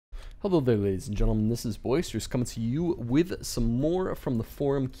Hello there, ladies and gentlemen. This is Boisterous coming to you with some more from the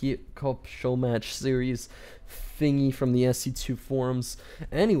Forum Cup show match series thingy from the SC2 forums.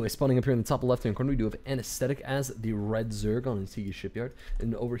 Anyway, spawning up here in the top left-hand corner, we do have Anesthetic as the red Zerg on Antigua Shipyard.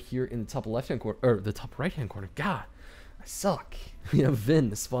 And over here in the top left-hand corner, or the top right-hand corner, God, I suck. We have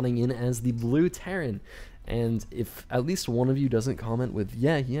ViN spawning in as the blue Terran. And if at least one of you doesn't comment with,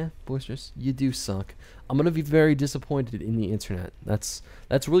 yeah, Boisterous, you do suck, I'm going to be very disappointed in the internet. That's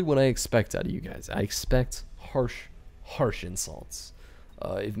really what I expect out of you guys. I expect harsh insults.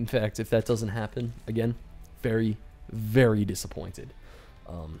 In fact, if that doesn't happen, again, very, very disappointed.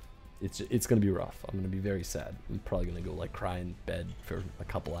 It's going to be rough. I'm going to be very sad. I'm probably going to go like cry in bed for a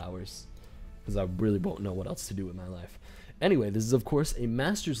couple hours because I really won't know what else to do with my life. Anyway, this is of course a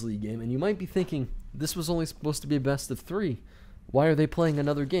Masters League game, and you might be thinking, this was only supposed to be a best of 3. Why are they playing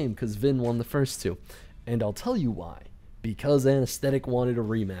another game? Because ViN won the first 2. And I'll tell you why. Because Anesthetic wanted a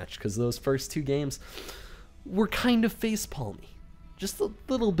rematch, because those first 2 games were kind of face-palmy. Just a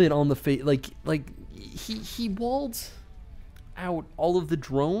little bit on the face, like he walled out all of the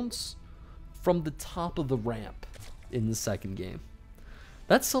drones from the top of the ramp in the second game.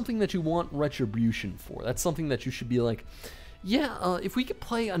 That's something that you want retribution for. That's something that you should be like, yeah, if we could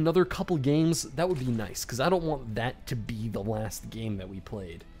play another couple games, that would be nice, because I don't want that to be the last game that we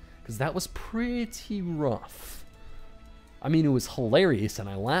played, because that was pretty rough. I mean, it was hilarious, and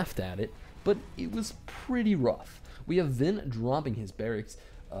I laughed at it, but it was pretty rough. We have ViN dropping his barracks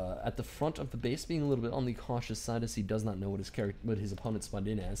at the front of the base, being a little bit on the cautious side, as he does not know what his opponent spawned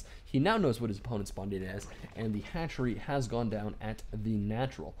in as. He now knows what his opponent spawned in as, and the hatchery has gone down at the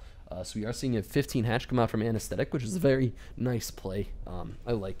natural. So we are seeing a 15 hatch come out from Anesthetic, which is a very nice play.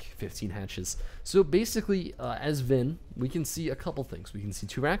 I like 15 hatches. So basically, as ViN, we can see a couple things. We can see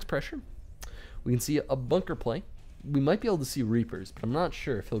 2 racks pressure. We can see a bunker play. We might be able to see Reapers, but I'm not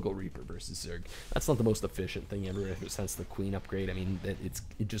sure if he'll go Reaper versus Zerg. That's not the most efficient thing ever since the Queen upgrade. I mean,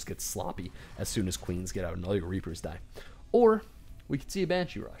 it just gets sloppy as soon as Queens get out and all your Reapers die. Or we could see a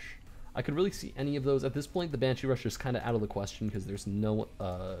Banshee Rush. I could really see any of those. At this point, the Banshee Rush is kind of out of the question because there's no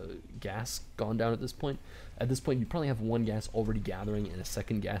gas gone down at this point. At this point, you probably have 1 gas already gathering and a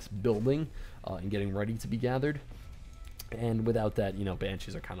 2nd gas building and getting ready to be gathered. And without that, you know,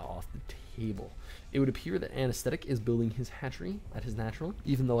 Banshees are kind of off the table. It would appear that Anesthetic is building his hatchery at his natural,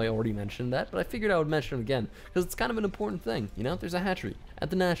 even though I already mentioned that, but I figured I would mention it again, because it's kind of an important thing, you know? There's a hatchery at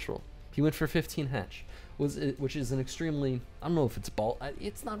the natural. He went for 15 hatch, which is an extremely, I don't know if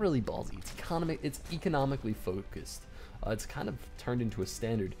it's not really ballsy, it's economically focused. It's kind of turned into a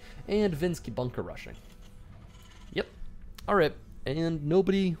standard. And Vinsky bunker rushing. Yep. Alright, and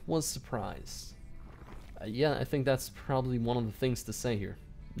nobody was surprised. Yeah, I think that's probably one of the things to say here.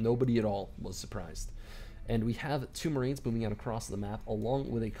 Nobody at all was surprised. And we have 2 Marines moving out across the map,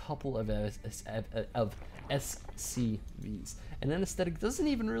 along with a couple of SCVs. And Anesthetic doesn't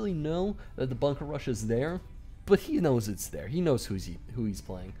even really know that the bunker rush is there, but he knows it's there. He knows who he's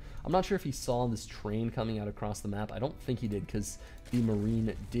playing. I'm not sure if he saw this train coming out across the map. I don't think he did, because the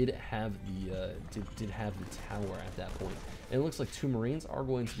Marine did have the tower at that point. And it looks like 2 Marines are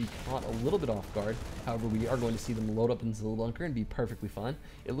going to be caught a little bit off guard. However, we are going to see them load up into the bunker and be perfectly fine.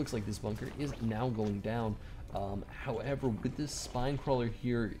 It looks like this bunker is now going down. However, with this spine crawler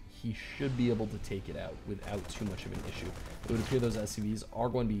here, he should be able to take it out without too much of an issue. It would appear those SCVs are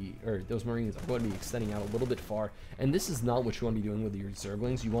going to be, or those Marines are going to be extending out a little bit far. And this is not what you want to be doing with your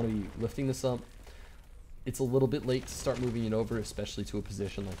Zerglings. You want to be lifting this up. It's a little bit late to start moving it over, especially to a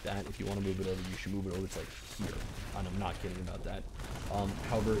position like that. If you want to move it over, you should move it over to like here. And I'm not kidding about that.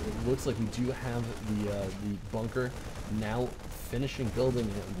 However, it looks like we do have the bunker now finishing building,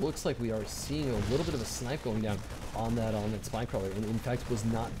 and it looks like we are seeing a little bit of a snipe going down on that spine crawler, and in fact was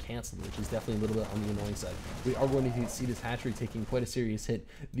not canceled, which is definitely a little bit on the annoying side. We are going to see this hatchery taking quite a serious hit.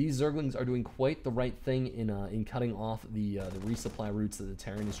 These Zerglings are doing quite the right thing in cutting off the resupply routes that the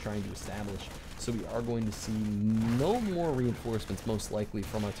Terran is trying to establish. So we are going to see no more reinforcements, most likely,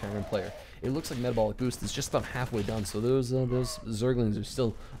 from our Terran player. It looks like Metabolic Boost is just about halfway done, so those Zerglings are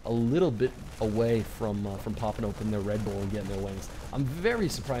still a little bit away from popping open their Red Bull and getting their wings. I'm very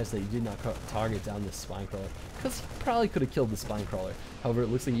surprised that he did not target down this spine crawler, because he probably could have killed the spine crawler. However, it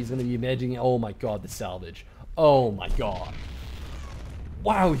looks like he's going to be imagining, oh my god, the salvage. Oh my god.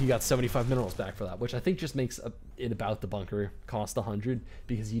 Wow, he got 75 minerals back for that, which I think just makes it about the bunker cost 100,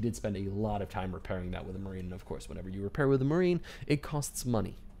 because he did spend a lot of time repairing that with a Marine, and of course, whenever you repair with a Marine, it costs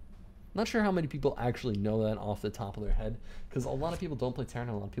money. Not sure how many people actually know that off the top of their head, because a lot of people don't play Terran,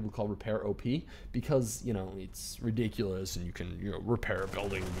 and a lot of people call repair OP, because, you know, it's ridiculous, and you can, you know, repair a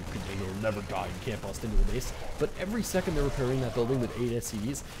building, and you'll never die, you can't bust into a base, but every second they're repairing that building with 8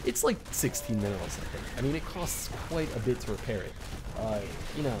 SCVs, it's like 16 minerals, I think. I mean, it costs quite a bit to repair it.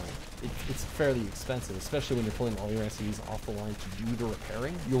 You know, it's fairly expensive, especially when you're pulling all your SCVs off the line to do the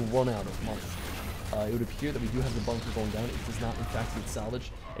repairing. You'll run out of money. It would appear that we do have the bunker going down. It does not, in fact, get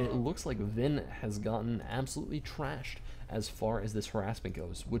salvaged. And it looks like ViN has gotten absolutely trashed as far as this harassment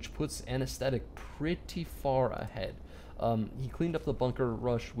goes, which puts Anesthetic pretty far ahead. He cleaned up the bunker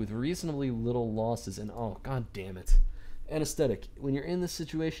rush with reasonably little losses, and oh, god damn it. Anesthetic, when you're in this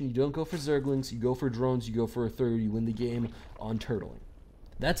situation, you don't go for Zerglings, you go for drones, you go for a third, you win the game on turtling.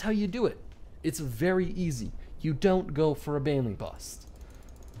 That's how you do it. It's very easy. You don't go for a Baneling bust.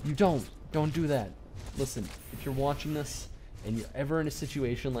 You don't. Don't do that. Listen, if you're watching this and you're ever in a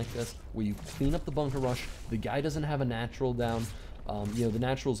situation like this where you clean up the bunker rush, the guy doesn't have a natural down, you know, the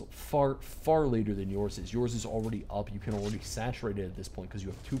natural's far later than yours is. Yours is already up. You can already saturate it at this point because you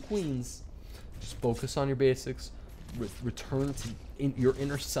have 2 queens. Just focus on your basics. Return to your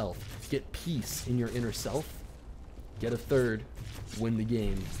inner self. Get peace in your inner self. Get a third. Win the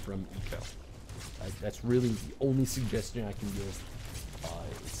game from eco. That's really the only suggestion I can give.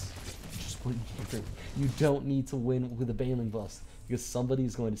 You don't need to win with a Baneling bust, because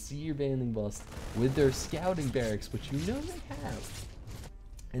somebody's going to see your Baneling bust with their scouting barracks, which you know they have,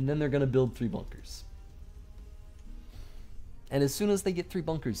 and then they're going to build 3 bunkers. And as soon as they get 3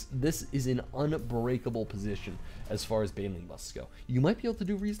 bunkers, this is an unbreakable position as far as Baneling busts go. You might be able to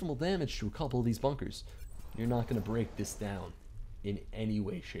do reasonable damage to a couple of these bunkers. You're not going to break this down in any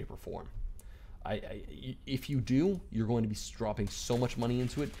way, shape, or form. If you do, you're going to be dropping so much money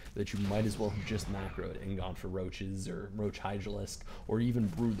into it that you might as well have just macroed and gone for Roaches or Roach Hydralisk or even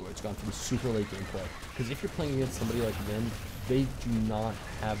Broodlords, gone for the super late gameplay. Because if you're playing against somebody like ViN, they do not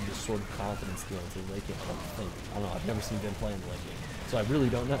have this sort of confidence to go into the late game, I don't think. I don't know, I've never seen ViN play in the late game, so I really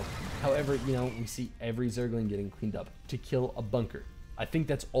don't know. However, you know, we see every Zergling getting cleaned up to kill a bunker. I think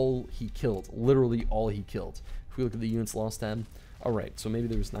that's all he killed, literally all he killed. If we look at the units lost tab, alright, so maybe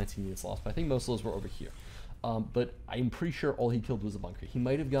there was 19 units lost, but I think most of those were over here. But I'm pretty sure all he killed was a bunker. He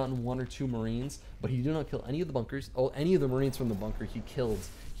might have gotten 1 or 2 Marines, but he did not kill any of the bunkers. Oh, any of the Marines from the bunker he killed,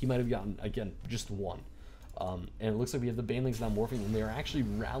 he might have gotten, again, just 1. And it looks like we have the Banelings now morphing, and they're actually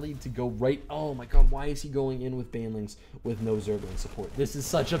rallied to go right. Oh my god, why is he going in with Banelings with no Zergling support? This is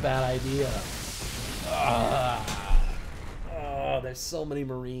such a bad idea. There's so many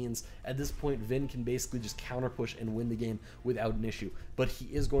Marines. At this point, ViN can basically just counter push and win the game without an issue. But he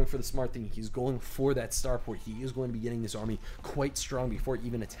is going for the smart thing. He's going for that starport. He is going to be getting his army quite strong before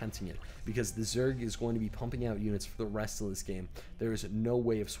even attempting it, because the Zerg is going to be pumping out units for the rest of this game. There is no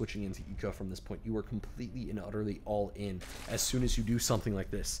way of switching into eco from this point. You are completely and utterly all in as soon as you do something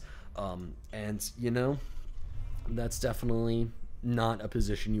like this. And, you know, that's definitely not a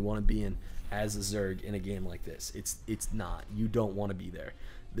position you want to be in as a Zerg in a game like this. It's not. You don't want to be there.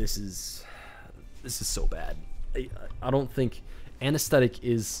 This is so bad. I don't think Anesthetic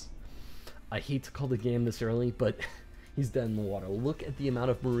is, I hate to call the game this early, but he's dead in the water. Look at the amount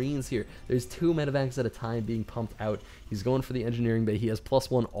of Marines here. There's 2 medevacs at a time being pumped out. He's going for the engineering bay. He has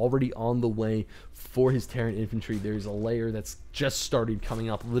 +1 already on the way for his Terran infantry. There's a layer that's just started coming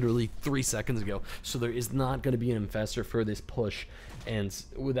up literally 3 seconds ago. So there is not going to be an infestor for this push. And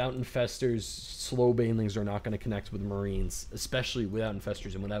without infestors, slow Banelings are not going to connect with Marines, especially without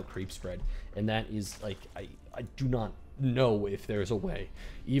infestors and without creep spread. And that is, like, I do not know if there's a way.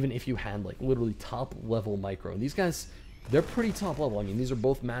 Even if you had, like, literally top-level micro. And these guys, they're pretty top-level. I mean, these are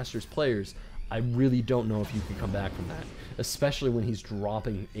both Masters players. I really don't know if you can come back from that, especially when he's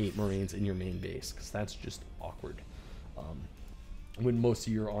dropping 8 Marines in your main base, because that's just awkward. When most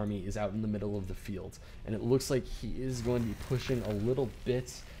of your army is out in the middle of the field. And it looks like he is going to be pushing a little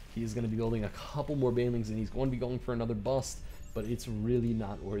bit. He is going to be building a couple more Banelings, and he's going to be going for another bust, but it's really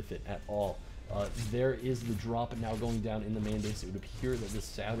not worth it at all. There is the drop now going down in the main base. It would appear that the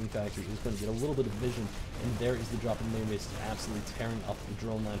scouting factory is going to get a little bit of vision, and there is the drop in the main base, absolutely tearing up the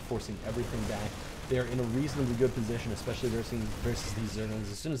drone line, forcing everything back. They're in a reasonably good position, especially versus these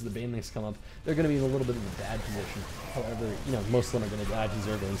Zerglings. As soon as the Banelings come up, they're going to be in a little bit of a bad position. However, you know, most of them are going to die to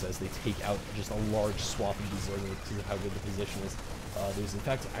Zerglings as they take out just a large swath of these Zerglings because of how good the position is. There's, in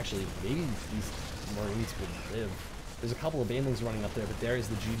fact, actually, maybe these Marines would live. There's a couple of Banelings running up there, but there is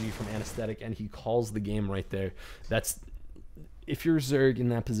the GG from Anesthetic, and he calls the game right there. That's, if you're Zerg in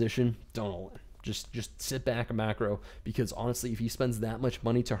that position, don't all in. Just sit back and macro, because honestly, if he spends that much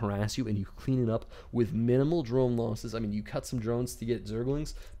money to harass you and you clean it up with minimal drone losses, I mean, you cut some drones to get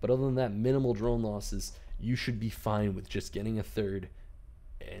Zerglings, but other than that, minimal drone losses, you should be fine with just getting a third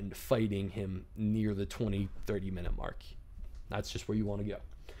and fighting him near the 20-30 minute mark. That's just where you want to go.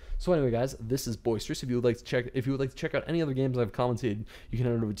 So anyway, guys, this is Boisterous. If you would like to check out any other games I've commentated, you can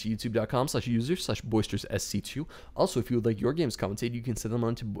head over to youtube.com/user/boisteroussc2. Also, if you would like your games commentated, you can send them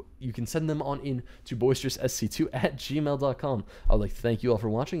on in to boisteroussc2 at gmail.com. I would like to thank you all for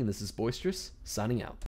watching, and this is Boisterous signing out.